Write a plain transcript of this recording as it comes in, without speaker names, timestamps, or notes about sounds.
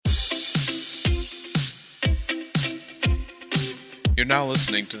You're now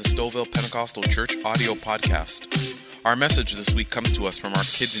listening to the Stouffville Pentecostal Church audio podcast. Our message this week comes to us from our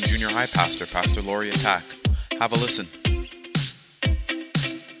kids and junior high pastor, Pastor Lori Attack. Have a listen.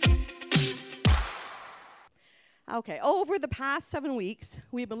 Okay, over the past 7 weeks,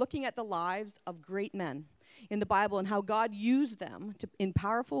 we've been looking at the lives of great men in the Bible and how God used them in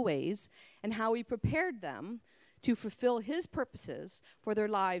powerful ways and how he prepared them to fulfill his purposes for their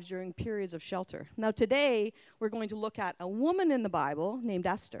lives during periods of shelter. Now today, we're going to look at a woman in the Bible named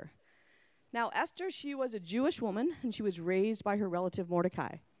Esther. Now Esther, she was a Jewish woman, and she was raised by her relative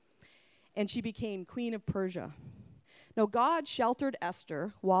Mordecai. And she became queen of Persia. Now God sheltered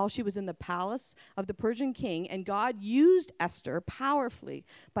Esther while she was in the palace of the Persian king, and God used Esther powerfully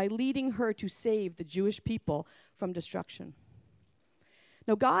by leading her to save the Jewish people from destruction.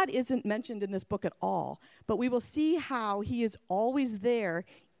 Now, God isn't mentioned in this book at all, but we will see how he is always there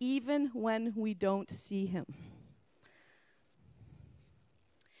even when we don't see him.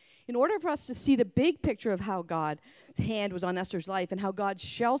 In order for us to see the big picture of how God's hand was on Esther's life and how God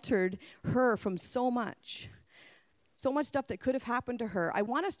sheltered her from so much stuff that could have happened to her, I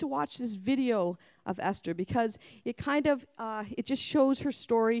want us to watch this video of Esther because it it just shows her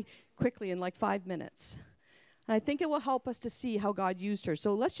story quickly in like 5 minutes. And I think it will help us to see how God used her.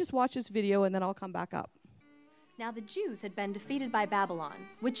 So let's just watch this video and then I'll come back up. Now the Jews had been defeated by Babylon,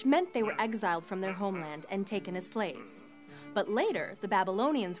 which meant they were exiled from their homeland and taken as slaves. But later, the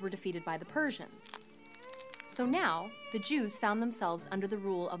Babylonians were defeated by the Persians. So now, the Jews found themselves under the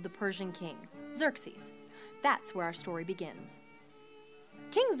rule of the Persian king, Xerxes. That's where our story begins.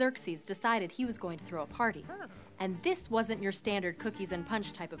 King Xerxes decided he was going to throw a party. And this wasn't your standard cookies and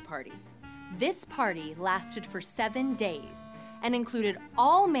punch type of party. This party lasted for 7 days and included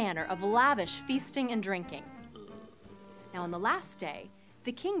all manner of lavish feasting and drinking. Now, on the last day,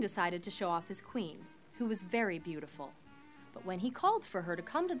 the king decided to show off his queen, who was very beautiful. But when he called for her to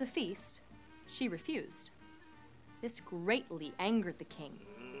come to the feast, she refused. This greatly angered the king.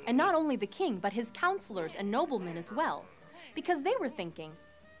 And not only the king, but his counselors and noblemen as well, because they were thinking,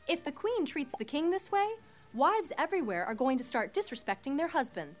 if the queen treats the king this way, wives everywhere are going to start disrespecting their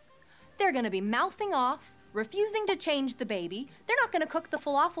husbands. They're going to be mouthing off, refusing to change the baby. They're not going to cook the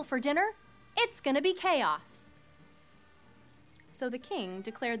falafel for dinner. It's going to be chaos. So the king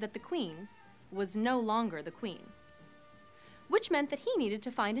declared that the queen was no longer the queen, which meant that he needed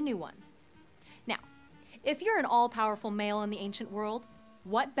to find a new one. Now, if you're an all-powerful male in the ancient world,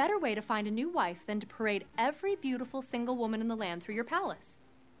 what better way to find a new wife than to parade every beautiful single woman in the land through your palace?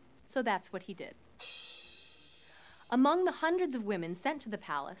 So that's what he did. Among the hundreds of women sent to the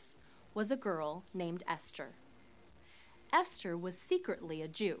palace was a girl named Esther. Esther was secretly a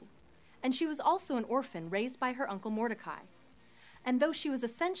Jew, and she was also an orphan raised by her uncle Mordecai. And though she was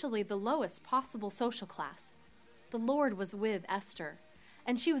essentially the lowest possible social class, the Lord was with Esther,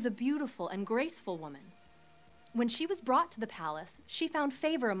 and she was a beautiful and graceful woman. When she was brought to the palace, she found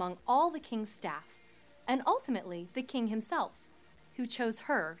favor among all the king's staff, and ultimately the king himself, who chose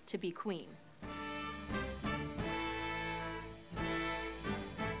her to be queen.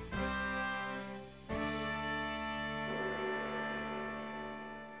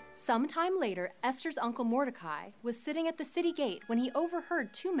 Sometime later, Esther's uncle Mordecai was sitting at the city gate when he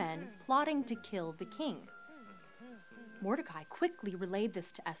overheard 2 men plotting to kill the king. Mordecai quickly relayed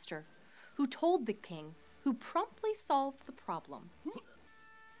this to Esther, who told the king, who promptly solved the problem.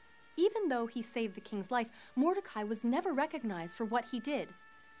 Even though he saved the king's life, Mordecai was never recognized for what he did.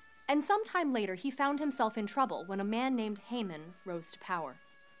 And sometime later, he found himself in trouble when a man named Haman rose to power.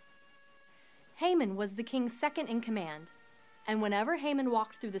 Haman was the king's second in command, and whenever Haman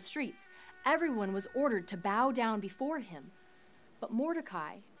walked through the streets, everyone was ordered to bow down before him. But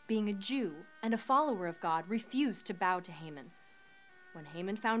Mordecai, being a Jew and a follower of God, refused to bow to Haman. When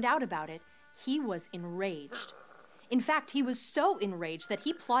Haman found out about it, he was enraged. In fact, he was so enraged that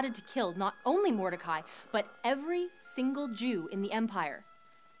he plotted to kill not only Mordecai, but every single Jew in the empire,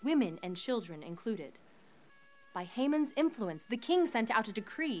 women and children included. By Haman's influence, the king sent out a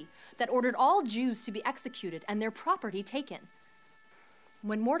decree that ordered all Jews to be executed and their property taken.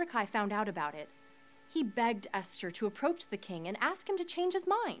 When Mordecai found out about it, he begged Esther to approach the king and ask him to change his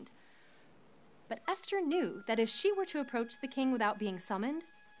mind. But Esther knew that if she were to approach the king without being summoned,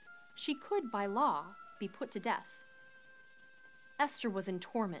 she could, by law, be put to death. Esther was in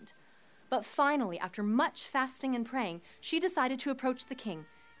torment, but finally, after much fasting and praying, she decided to approach the king,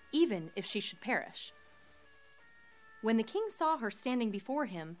 even if she should perish. When the king saw her standing before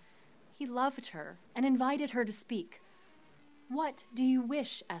him, he loved her and invited her to speak. "What do you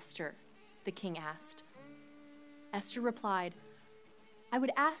wish, Esther?" the king asked. Esther replied, "I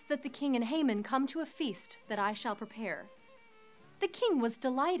would ask that the king and Haman come to a feast that I shall prepare." The king was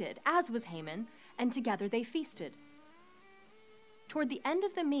delighted, as was Haman, and together they feasted. Toward the end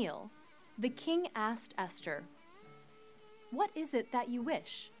of the meal, the king asked Esther, "What is it that you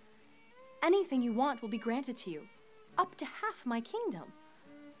wish? Anything you want will be granted to you, up to half my kingdom."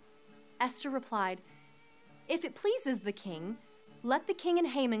 Esther replied, "If it pleases the king, let the king and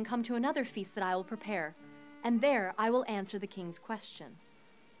Haman come to another feast that I will prepare, and there I will answer the king's question."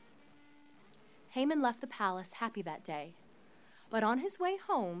 Haman left the palace happy that day, but on his way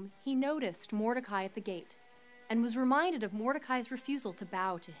home, he noticed Mordecai at the gate and was reminded of Mordecai's refusal to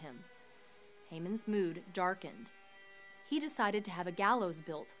bow to him. Haman's mood darkened. He decided to have a gallows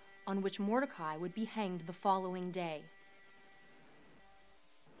built on which Mordecai would be hanged the following day.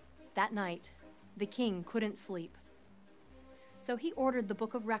 That night, the king couldn't sleep. So he ordered the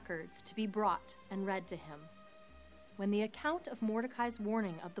book of records to be brought and read to him. When the account of Mordecai's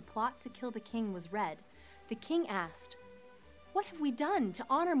warning of the plot to kill the king was read, the king asked, "What have we done to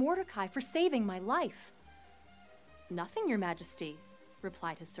honor Mordecai for saving my life?" "Nothing, your majesty,"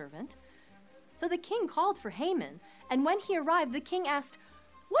 replied his servant. So the king called for Haman, and when he arrived, the king asked,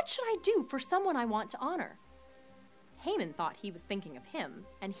 "What should I do for someone I want to honor?" Haman thought he was thinking of him,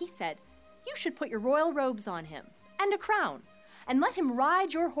 and he said, "You should put your royal robes on him, and a crown, and let him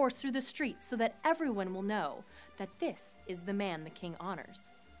ride your horse through the streets so that everyone will know that this is the man the king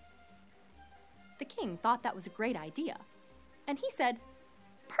honors." The king thought that was a great idea, and he said,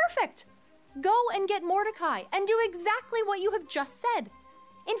 "Perfect! Go and get Mordecai and do exactly what you have just said.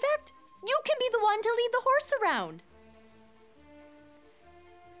 In fact, you can be the one to lead the horse around."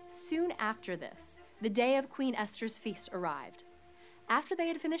 Soon after this, the day of Queen Esther's feast arrived. After they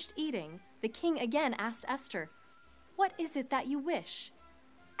had finished eating, the king again asked Esther, "What is it that you wish?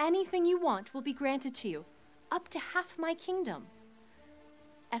 Anything you want will be granted to you, up to half my kingdom."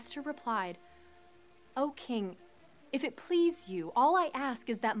 Esther replied, "O king, if it please you, all I ask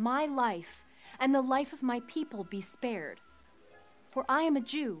is that my life and the life of my people be spared. For I am a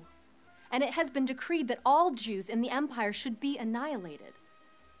Jew, and it has been decreed that all Jews in the empire should be annihilated."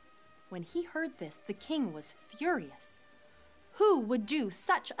 When he heard this, the king was furious. "Who would do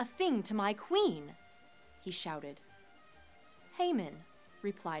such a thing to my queen?" he shouted. "Haman,"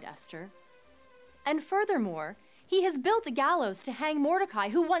 replied Esther. "And furthermore, he has built a gallows to hang Mordecai,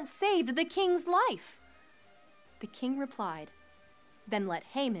 who once saved the king's life." The king replied, "Then let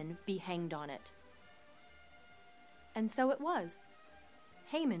Haman be hanged on it." And so it was.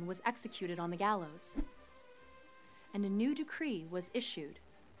 Haman was executed on the gallows. And a new decree was issued,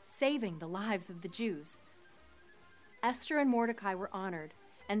 saving the lives of the Jews. Esther and Mordecai were honored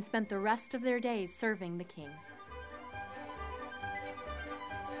and spent the rest of their days serving the king.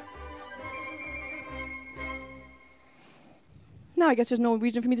 Now I guess there's no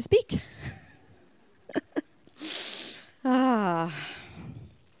reason for me to speak.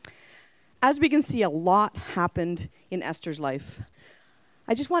 As we can see, a lot happened in Esther's life.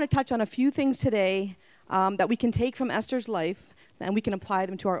 I just want to touch on a few things today that we can take from Esther's life and we can apply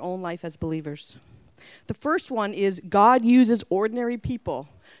them to our own life as believers. The first one is God uses ordinary people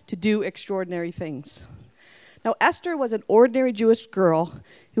to do extraordinary things. Now, Esther was an ordinary Jewish girl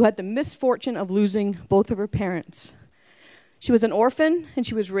who had the misfortune of losing both of her parents. She was an orphan, and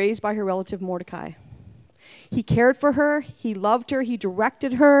she was raised by her relative Mordecai. He cared for her, he loved her, he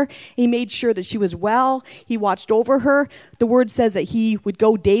directed her, he made sure that she was well, he watched over her. The word says that he would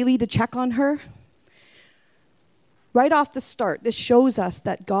go daily to check on her. Right off the start, this shows us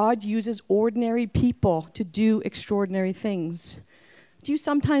that God uses ordinary people to do extraordinary things. Do you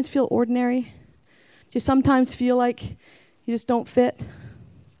sometimes feel ordinary? Do you sometimes feel like you just don't fit?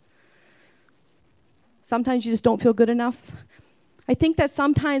 Sometimes you just don't feel good enough? I think that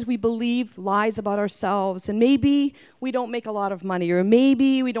sometimes we believe lies about ourselves, and maybe we don't make a lot of money, or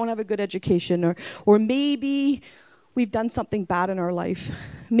maybe we don't have a good education, or maybe we've done something bad in our life.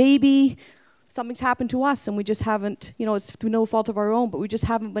 Maybe something's happened to us and we just haven't, it's through no fault of our own, but we just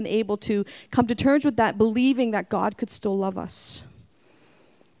haven't been able to come to terms with that, believing that God could still love us.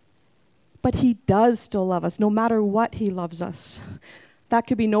 But he does still love us, no matter what he loves us. That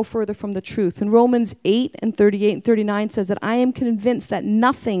could be no further from the truth. And Romans 8 and 38 and 39 says that I am convinced that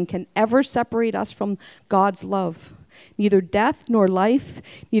nothing can ever separate us from God's love. Neither death nor life,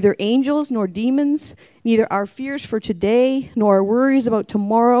 neither angels nor demons, neither our fears for today nor our worries about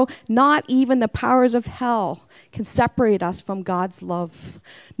tomorrow, not even the powers of hell can separate us from God's love.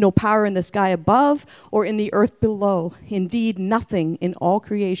 No power in the sky above or in the earth below. Indeed, nothing in all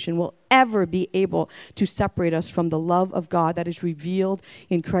creation will ever be able to separate us from the love of God that is revealed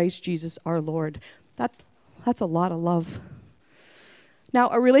in Christ Jesus our Lord. That's a lot of love. Now,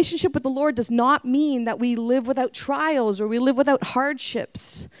 a relationship with the Lord does not mean that we live without trials or we live without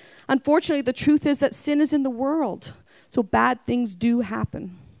hardships. Unfortunately, the truth is that sin is in the world, so bad things do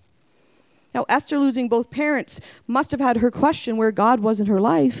happen. Now, Esther, losing both parents, must have had her question where God was in her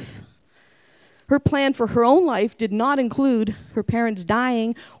life. Her plan for her own life did not include her parents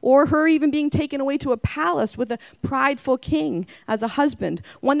dying or her even being taken away to a palace with a prideful king as a husband,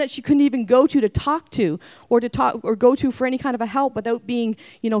 one that she couldn't even go to talk to or go to for any kind of a help without being,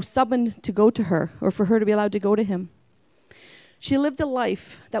 summoned to go to her or for her to be allowed to go to him. She lived a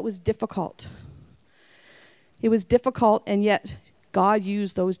life that was difficult. It was difficult, and yet God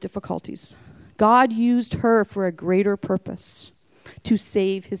used those difficulties. God used her for a greater purpose, to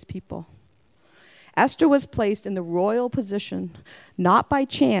save his people. Esther was placed in the royal position, not by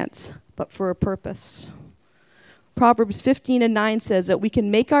chance, but for a purpose. Proverbs 15:9 says that we can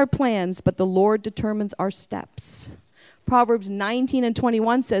make our plans, but the Lord determines our steps. Proverbs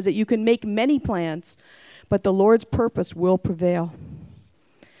 19:21 says that you can make many plans, but the Lord's purpose will prevail.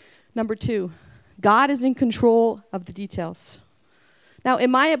 Number 2, God is in control of the details. Now,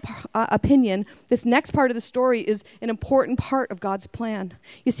 in my opinion, this next part of the story is an important part of God's plan.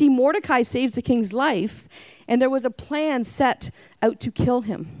 You see, Mordecai saves the king's life, and there was a plan set out to kill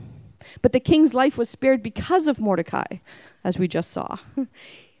him. But the king's life was spared because of Mordecai, as we just saw.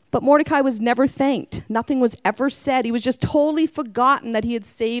 But Mordecai was never thanked. Nothing was ever said. He was just totally forgotten that he had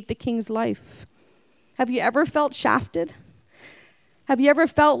saved the king's life. Have you ever felt shafted? Have you ever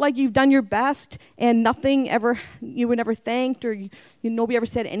felt like you've done your best and you were never thanked, or nobody ever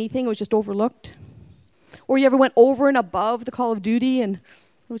said anything, it was just overlooked? Or you ever went over and above the call of duty and it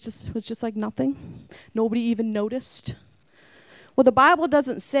was just like nothing? Nobody even noticed? Well, the Bible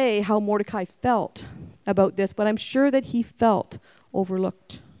doesn't say how Mordecai felt about this, but I'm sure that he felt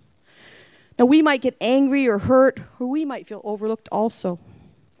overlooked. Now, we might get angry or hurt, or we might feel overlooked also.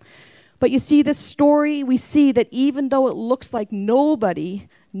 But you see, this story, we see that even though it looks like nobody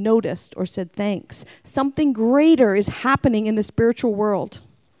noticed or said thanks, something greater is happening in the spiritual world.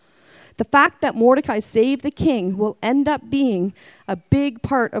 The fact that Mordecai saved the king will end up being a big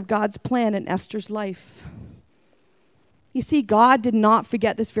part of God's plan in Esther's life. You see, God did not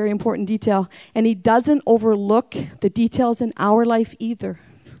forget this very important detail, and he doesn't overlook the details in our life either.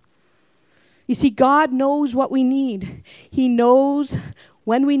 You see, God knows what we need. He knows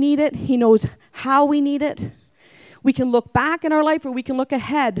when we need it. He knows how we need it. We can look back in our life or we can look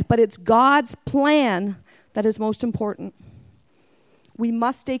ahead, but it's God's plan that is most important. We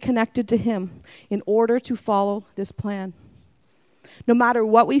must stay connected to him in order to follow this plan. No matter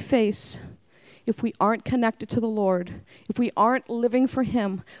what we face, if we aren't connected to the Lord, if we aren't living for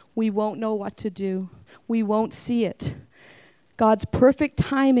him, we won't know what to do. We won't see it. God's perfect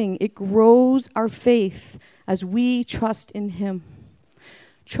timing, it grows our faith as we trust in him.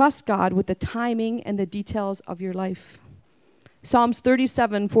 Trust God with the timing and the details of your life. Psalms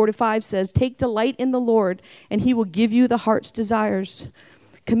 37:4-5 says, "Take delight in the Lord, and he will give you the heart's desires.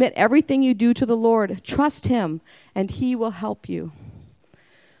 Commit everything you do to the Lord. Trust him, and he will help you."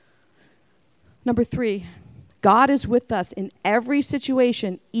 Number 3, God is with us in every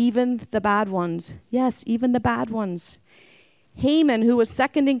situation, even the bad ones. Yes, even the bad ones. Haman, who was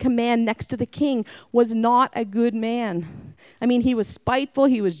second in command next to the king, was not a good man. I mean, he was spiteful,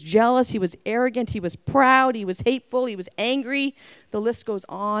 he was jealous, he was arrogant, he was proud, he was hateful, he was angry. The list goes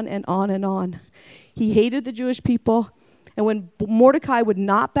on and on and on. He hated the Jewish people, and when Mordecai would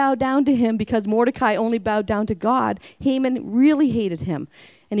not bow down to him because Mordecai only bowed down to God, Haman really hated him,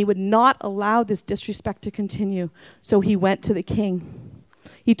 and he would not allow this disrespect to continue. So he went to the king.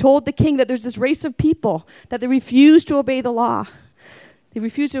 He told the king that there's this race of people that they refuse to obey the law. They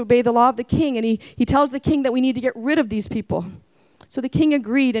refuse to obey the law of the king, and he tells the king that we need to get rid of these people. So the king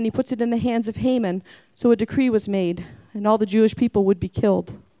agreed, and he puts it in the hands of Haman. So a decree was made, and all the Jewish people would be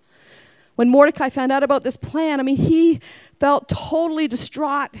killed. When Mordecai found out about this plan, he felt totally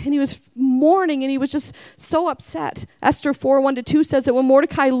distraught, and he was mourning, and he was just so upset. Esther 4:1-2 says that when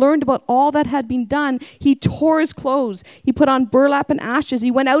Mordecai learned about all that had been done, he tore his clothes. He put on burlap and ashes.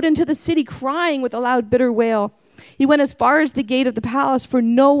 He went out into the city crying with a loud, bitter wail. He went as far as the gate of the palace, for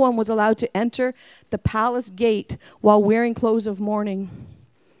no one was allowed to enter the palace gate while wearing clothes of mourning.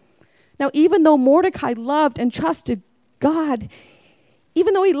 Now, even though Mordecai loved and trusted God,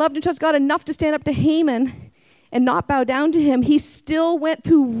 even though he loved and trusted God enough to stand up to Haman and not bow down to him, he still went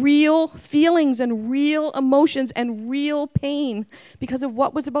through real feelings and real emotions and real pain because of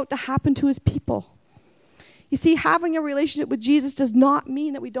what was about to happen to his people. You see, having a relationship with Jesus does not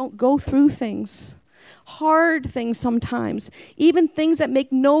mean that we don't go through things. Hard things sometimes, even things that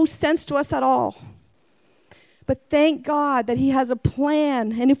make no sense to us at all. But thank God that he has a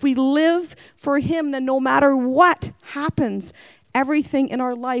plan. And if we live for him, then no matter what happens, everything in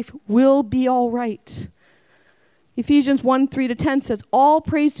our life will be all right. Ephesians 1:3-10 says, all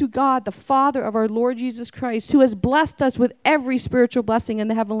praise to God, the Father of our Lord Jesus Christ, who has blessed us with every spiritual blessing in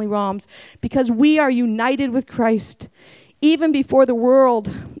the heavenly realms, because we are united with Christ. Even before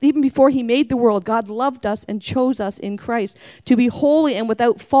he made the world, God loved us and chose us in Christ to be holy and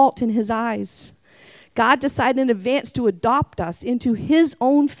without fault in his eyes. God decided in advance to adopt us into his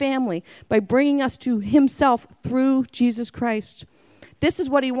own family by bringing us to himself through Jesus Christ. This is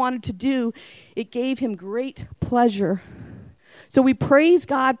what he wanted to do. It gave him great pleasure. So we praise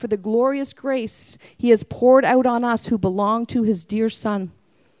God for the glorious grace he has poured out on us who belong to his dear Son.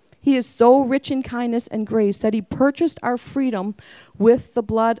 He is so rich in kindness and grace that he purchased our freedom with the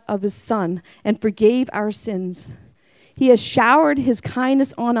blood of his Son and forgave our sins. He has showered his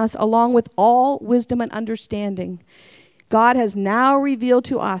kindness on us along with all wisdom and understanding. God has now revealed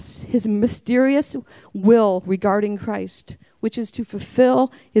to us his mysterious will regarding Christ, which is to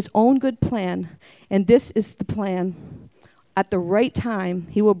fulfill his own good plan. And this is the plan. At the right time,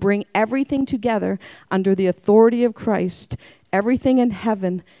 he will bring everything together under the authority of Christ, everything in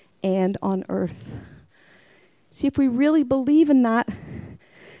heaven and on earth. See, if we really believe in that,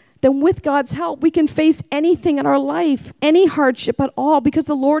 then with God's help, we can face anything in our life, any hardship at all, because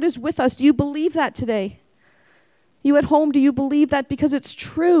the Lord is with us. Do you believe that today? You at home, do you believe that? Because it's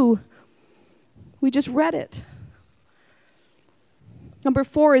true. We just read it. Number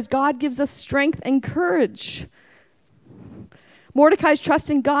 4 is God gives us strength and courage. Mordecai's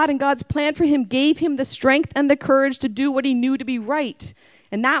trust in God and God's plan for him gave him the strength and the courage to do what he knew to be right.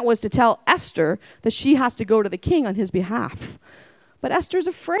 And that was to tell Esther that she has to go to the king on his behalf. But Esther's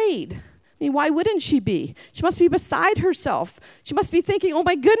afraid. I mean, why wouldn't she be? She must be beside herself. She must be thinking, oh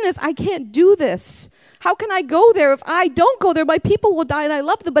my goodness, I can't do this. How can I go there? If I don't go there, my people will die and I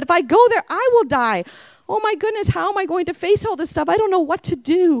love them. But if I go there, I will die. Oh my goodness, how am I going to face all this stuff? I don't know what to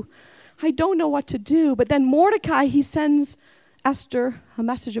do. I don't know what to do. But then Mordecai, he sends Esther a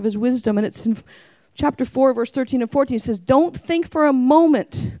message of his wisdom. And it's in chapter 4, verse 13 and 14. It says, don't think for a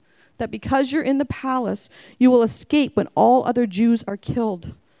moment that because you're in the palace, you will escape when all other Jews are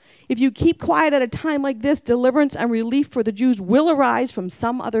killed. If you keep quiet at a time like this, deliverance and relief for the Jews will arise from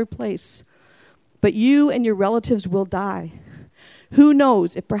some other place. But you and your relatives will die. Who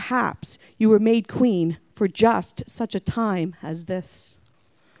knows if perhaps you were made queen for just such a time as this.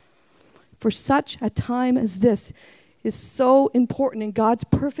 For such a time as this is so important in God's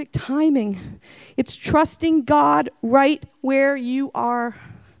perfect timing. It's trusting God right where you are.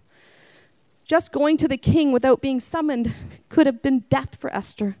 Just going to the king without being summoned could have been death for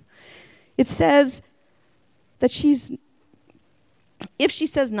Esther. It says that if she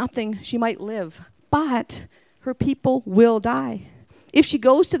says nothing, she might live, but her people will die. If she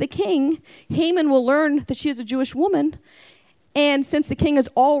goes to the king, Haman will learn that she is a Jewish woman, and since the king has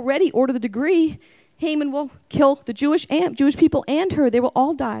already ordered the decree, Haman will kill the Jewish people and her. They will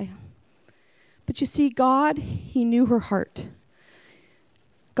all die. But you see, God, he knew her heart.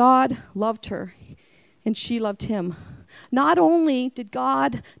 God loved her, and she loved him. Not only did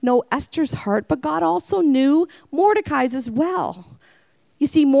God know Esther's heart, but God also knew Mordecai's as well. You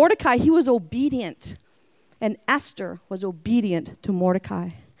see, Mordecai, he was obedient, and Esther was obedient to Mordecai.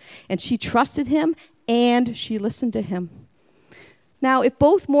 And she trusted him, and she listened to him. Now, if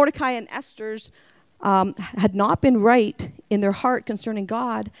both Mordecai and Esther's had not been right in their heart concerning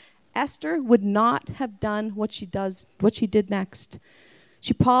God, Esther would not have done what she did next.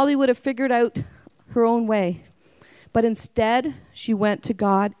 She probably would have figured out her own way. But instead, she went to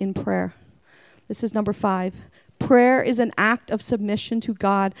God in prayer. This is number 5. Prayer is an act of submission to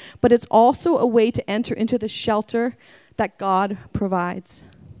God, but it's also a way to enter into the shelter that God provides.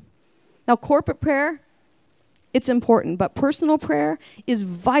 Now, corporate prayer, it's important, but personal prayer is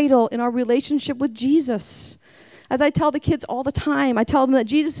vital in our relationship with Jesus. As I tell the kids all the time, I tell them that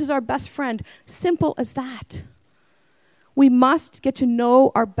Jesus is our best friend. Simple as that. We must get to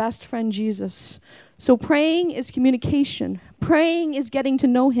know our best friend, Jesus. So praying is communication. Praying is getting to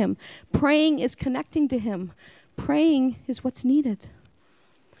know him. Praying is connecting to him. Praying is what's needed.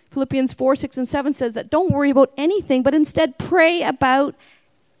 Philippians 4, 6, and 7 says that don't worry about anything, but instead pray about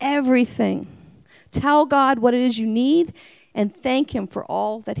everything. Tell God what it is you need and thank him for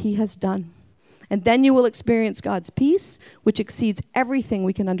all that he has done. And then you will experience God's peace, which exceeds everything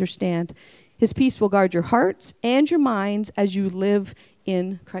we can understand. His peace will guard your hearts and your minds as you live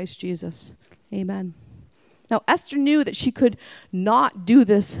in Christ Jesus. Amen. Now, Esther knew that she could not do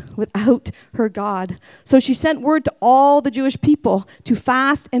this without her God. So she sent word to all the Jewish people to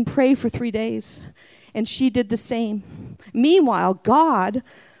fast and pray for 3 days. and she did the same. Meanwhile, God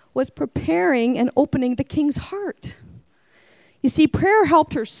was preparing and opening the king's heart. You see, prayer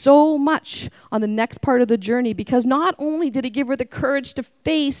helped her so much on the next part of the journey, because not only did it give her the courage to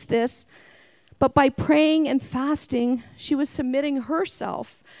face this, but by praying and fasting, she was submitting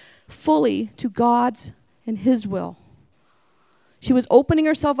herself fully to God's and His will. She was opening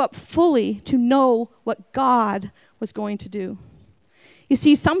herself up fully to know what God was going to do. You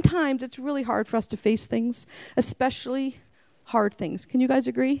see, sometimes it's really hard for us to face things, especially hard things. Can you guys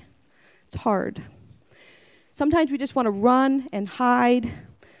agree? It's hard. Sometimes we just want to run and hide.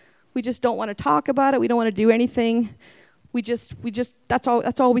 We just don't want to talk about it. We don't want to do anything. We just that's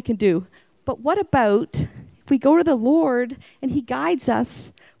all we can do. But what about if we go to the Lord and He guides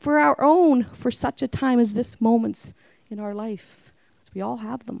us for such a time as this moments in our life? Because we all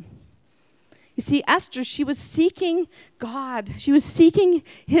have them. You see, Esther, she was seeking God. She was seeking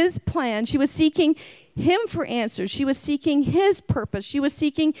His plan. She was seeking Him for answers. She was seeking His purpose. She was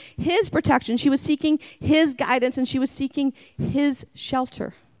seeking His protection. She was seeking His guidance, and she was seeking His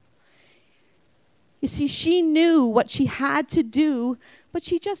shelter. You see, she knew what she had to do, but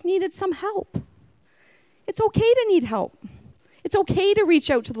she just needed some help. It's okay to need help. It's okay to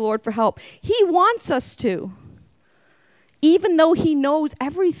reach out to the Lord for help. He wants us to. Even though He knows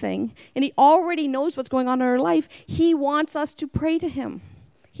everything and He already knows what's going on in our life, He wants us to pray to Him.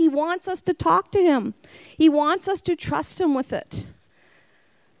 He wants us to talk to Him. He wants us to trust Him with it.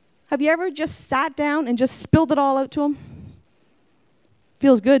 Have you ever just sat down and just spilled it all out to Him?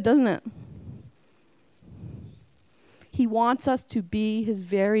 Feels good, doesn't it? He wants us to be His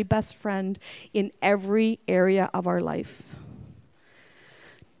very best friend in every area of our life.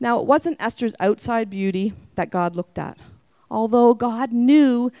 Now, it wasn't Esther's outside beauty that God looked at, although God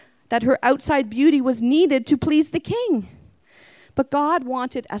knew that her outside beauty was needed to please the king. But God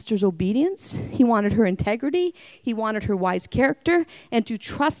wanted Esther's obedience. He wanted her integrity. He wanted her wise character, and to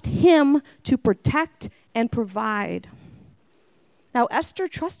trust Him to protect and provide. Now, Esther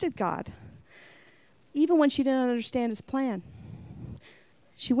trusted God, even when she didn't understand His plan.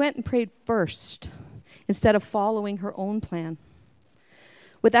 She went and prayed first instead of following her own plan.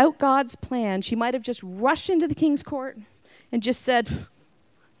 Without God's plan, she might have just rushed into the king's court and just said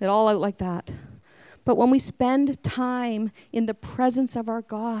it all out like that. But when we spend time in the presence of our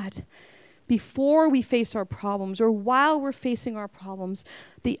God, before we face our problems or while we're facing our problems,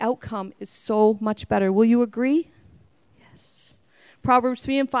 the outcome is so much better. Will you agree? Yes. Proverbs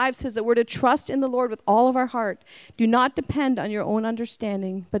 3:5 says that we're to trust in the Lord with all of our heart. Do not depend on your own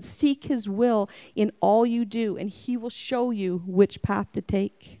understanding, but seek His will in all you do, and He will show you which path to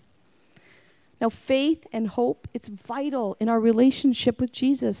take. Now, faith and hope, it's vital in our relationship with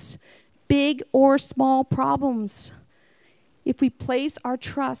Jesus. Big or small problems. If we place our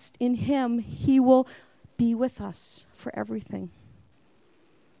trust in Him, He will be with us for everything.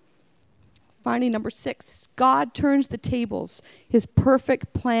 Finally, number 6, God turns the tables. His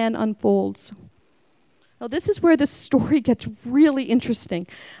perfect plan unfolds. Now, this is where the story gets really interesting.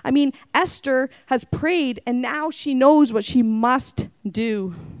 I mean, Esther has prayed, and now she knows what she must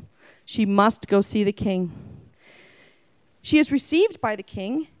do. She must go see the king. She is received by the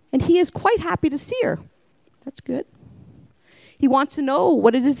king, and he is quite happy to see her. That's good. He wants to know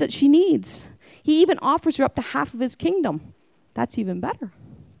what it is that she needs. He even offers her up to half of his kingdom. That's even better.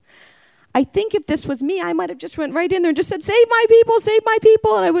 I think if this was me, I might have just went right in there and just said, save my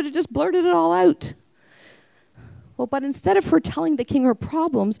people, and I would have just blurted it all out. Well, but instead of her telling the king her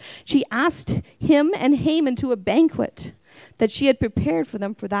problems, she asked him and Haman to a banquet that she had prepared for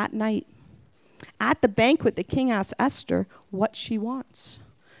them for that night. At the banquet, the king asked Esther what she wants,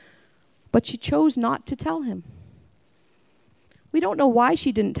 but she chose not to tell him. We don't know why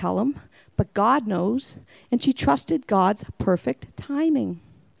she didn't tell him, but God knows, and she trusted God's perfect timing.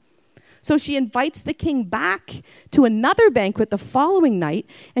 So she invites the king back to another banquet the following night,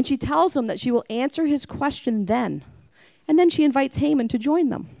 and she tells him that she will answer his question then. And then she invites Haman to join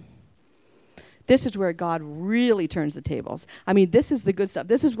them. This is where God really turns the tables. I mean, this is the good stuff.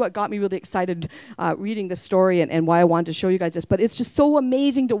 This is what got me really excited reading the story and why I wanted to show you guys this. But it's just so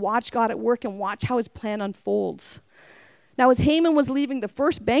amazing to watch God at work and watch how his plan unfolds. Now, as Haman was leaving the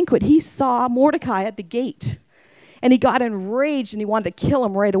first banquet, he saw Mordecai at the gate. And he got enraged and he wanted to kill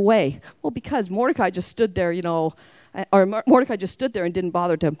him right away. Well, because Mordecai just stood there, Mordecai just stood there and didn't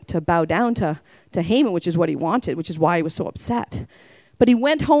bother to bow down to Haman, which is what he wanted, which is why he was so upset. But he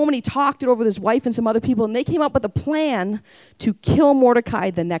went home and he talked it over with his wife and some other people, and they came up with a plan to kill Mordecai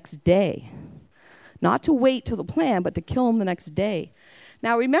the next day. Not to wait till the plan, but to kill him the next day.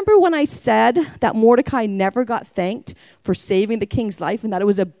 Now, remember when I said that Mordecai never got thanked for saving the king's life and that it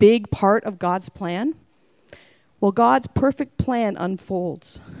was a big part of God's plan? Well, God's perfect plan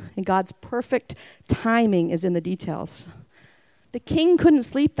unfolds, and God's perfect timing is in the details. The king couldn't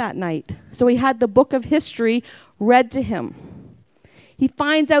sleep that night, so he had the book of history read to him. He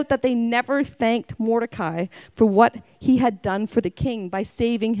finds out that they never thanked Mordecai for what he had done for the king by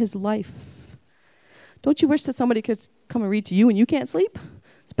saving his life. Don't you wish that somebody could come and read to you and you can't sleep?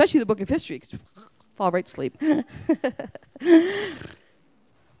 Especially the book of history, because you fall right to sleep.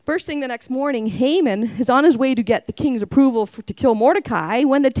 First thing the next morning, Haman is on his way to get the king's approval to kill Mordecai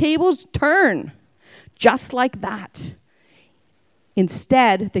when the tables turn, just like that.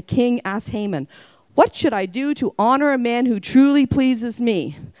 Instead, the king asked Haman, "What should I do to honor a man who truly pleases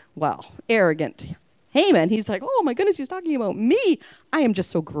me?" Well, arrogant Haman, he's like, "Oh my goodness, he's talking about me. I am just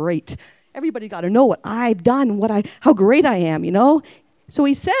so great. Everybody got to know what I've done, how great I am, you know?" So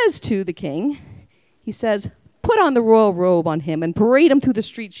he says to the king, he says, "Put on the royal robe on him and parade him through the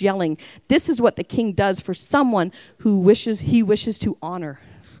streets yelling, 'This is what the king does for someone who he wishes to honor.'"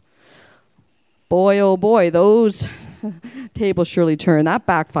 Boy, oh boy, those tables surely turned. That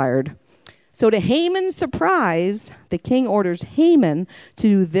backfired. So to Haman's surprise, the king orders Haman to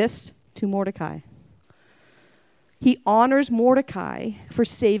do this to Mordecai. He honors Mordecai for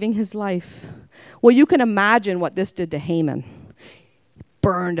saving his life. Well, you can imagine what this did to Haman.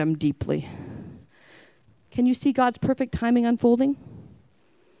 Burned him deeply. Can you see God's perfect timing unfolding?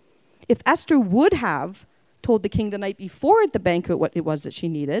 If Esther would have told the king the night before at the banquet what it was that she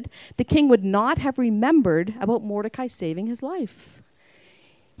needed, the king would not have remembered about Mordecai saving his life.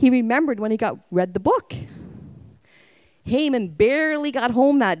 He remembered when he read the book. Haman barely got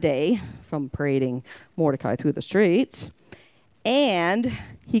home that day from parading Mordecai through the streets, and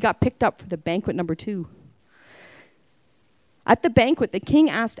he got picked up for the banquet number 2. At the banquet, the king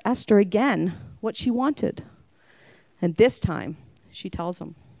asked Esther again what she wanted, and this time she tells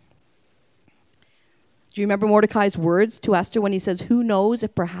him. Do you remember Mordecai's words to Esther when he says, "Who knows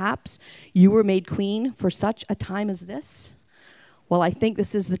if perhaps you were made queen for such a time as this?" Well, I think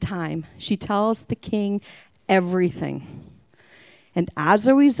this is the time. She tells the king everything. And as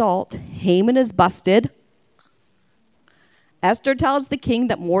a result, Haman is busted. Esther tells the king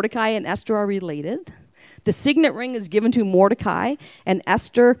that Mordecai and Esther are related. The signet ring is given to Mordecai, and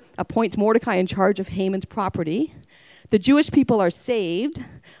Esther appoints Mordecai in charge of Haman's property. The Jewish people are saved.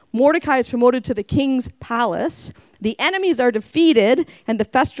 Mordecai is promoted to the king's palace. The enemies are defeated, and the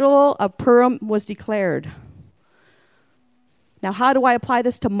festival of Purim was declared. Now, how do I apply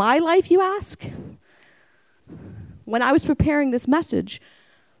this to my life, you ask? When I was preparing this message,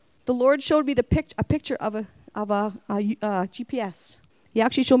 the Lord showed me a picture of a GPS. He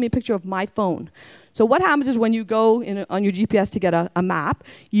actually showed me a picture of my phone. So what happens is when you go on your GPS to get a map,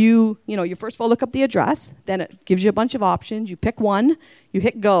 you first of all look up the address, then it gives you a bunch of options. You pick one, you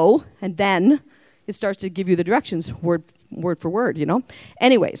hit go, and then it starts to give you the directions word for word, you know.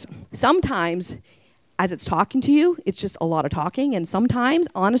 Anyways, sometimes as it's talking to you, it's just a lot of talking, and sometimes,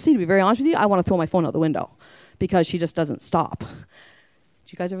 honestly, to be very honest with you, I want to throw my phone out the window because she just doesn't stop. Do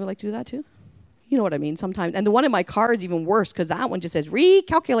you guys ever like to do that too? You know what I mean, sometimes. And the one in my car is even worse because that one just says,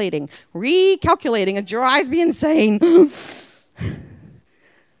 recalculating. It drives me insane.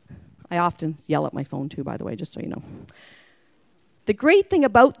 I often yell at my phone too, by the way, just so you know. The great thing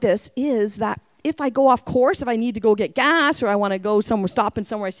about this is that if I go off course, if I need to go get gas or I want to go somewhere, stop in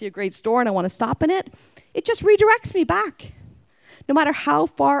somewhere, I see a great store and I want to stop in it, it just redirects me back. No matter how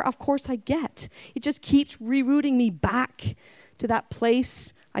far off course I get, it just keeps rerouting me back to that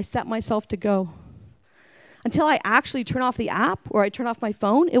place I set myself to go. Until I actually turn off the app or I turn off my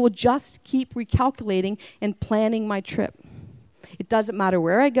phone, it will just keep recalculating and planning my trip. It doesn't matter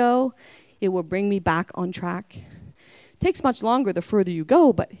where I go, it will bring me back on track. It takes much longer the further you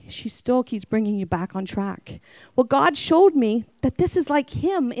go, but she still keeps bringing you back on track. Well, God showed me that this is like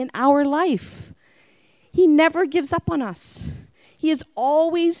Him in our life. He never gives up on us. He is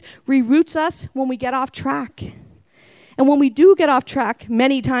always reroutes us when we get off track. And when we do get off track,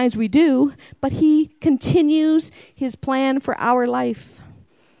 many times we do, but He continues His plan for our life.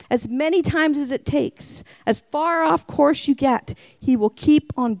 As many times as it takes, as far off course you get, He will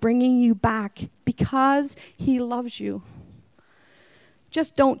keep on bringing you back because He loves you.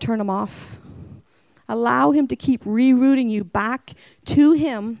 Just don't turn Him off. Allow Him to keep rerouting you back to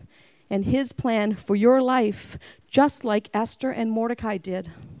Him and His plan for your life, just like Esther and Mordecai did.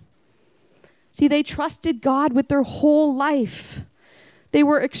 See, they trusted God with their whole life. They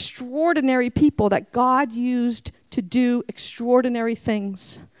were extraordinary people that God used to do extraordinary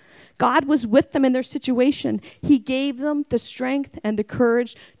things. God was with them in their situation. He gave them the strength and the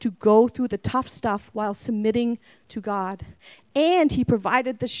courage to go through the tough stuff while submitting to God. And he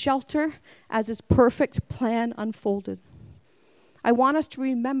provided the shelter as his perfect plan unfolded. I want us to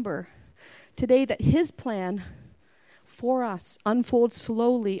remember today that his plan for us unfolds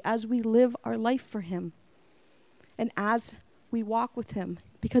slowly as we live our life for him and as we walk with him,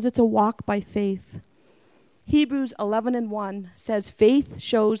 because it's a walk by faith. Hebrews 11:1 says, faith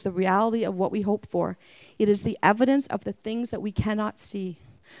shows the reality of what we hope for. It is the evidence of the things that we cannot see.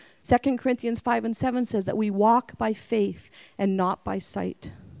 2 Corinthians 5:7 says that we walk by faith and not by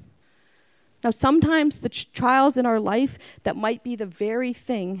sight. Now, sometimes the trials in our life, that might be the very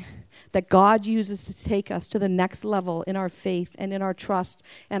thing that God uses to take us to the next level in our faith and in our trust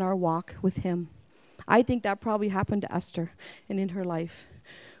and our walk with him. I think that probably happened to Esther and in her life.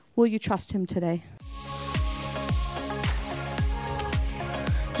 Will you trust him today?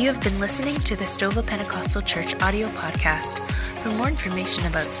 You have been listening to the Stouffville Pentecostal Church audio podcast. For more information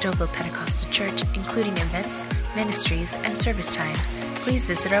about Stouffville Pentecostal Church, including events, ministries, and service time, please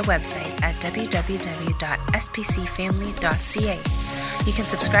visit our website at www.spcfamily.ca. You can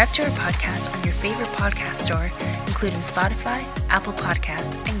subscribe to our podcast on your favorite podcast store, including Spotify, Apple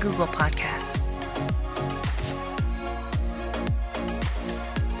Podcasts, and Google Podcasts.